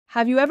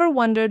Have you ever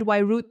wondered why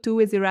root 2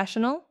 is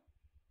irrational?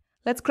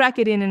 Let's crack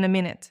it in a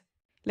minute.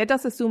 Let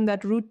us assume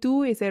that root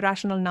 2 is a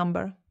rational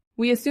number.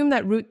 We assume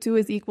that root 2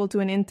 is equal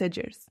to an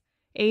integers,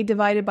 a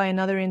divided by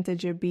another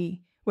integer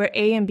b, where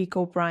a and b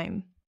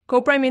coprime.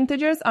 Coprime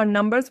integers are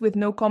numbers with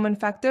no common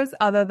factors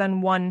other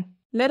than 1.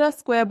 Let us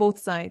square both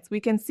sides.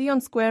 We can see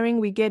on squaring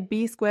we get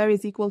b square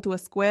is equal to a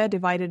square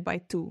divided by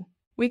 2.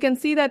 We can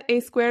see that a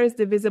square is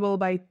divisible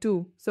by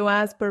 2, so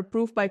as per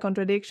proof by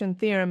contradiction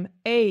theorem,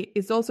 a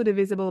is also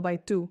divisible by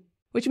 2,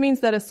 which means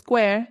that a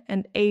square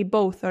and a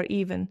both are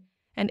even,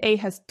 and a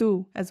has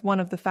 2 as one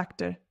of the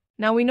factor.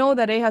 Now we know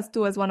that a has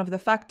 2 as one of the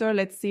factor.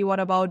 Let's see what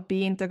about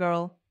b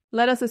integral.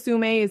 Let us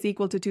assume a is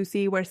equal to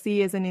 2c, where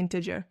c is an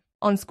integer.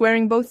 On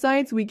squaring both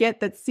sides, we get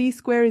that c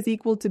square is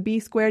equal to b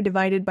square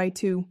divided by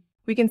 2.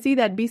 We can see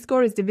that b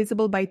square is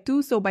divisible by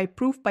 2, so by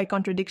proof by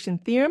contradiction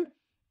theorem,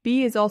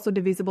 b is also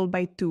divisible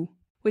by 2,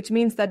 which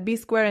means that b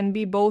square and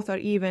b both are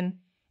even,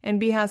 and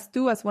b has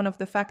 2 as one of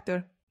the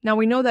factor. Now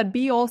we know that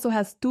b also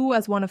has 2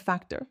 as one of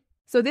factor.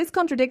 So this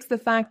contradicts the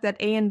fact that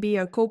a and b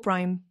are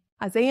coprime,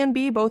 as a and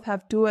b both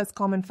have 2 as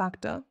common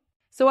factor.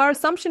 So our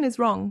assumption is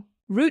wrong.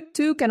 Root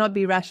 2 cannot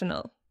be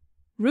rational.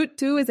 Root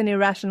 2 is an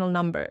irrational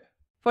number.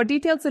 For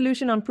detailed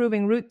solution on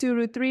proving root 2,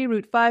 root 3,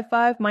 root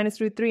 5, minus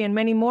root 3, and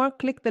many more,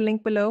 click the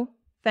link below.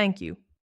 Thank you.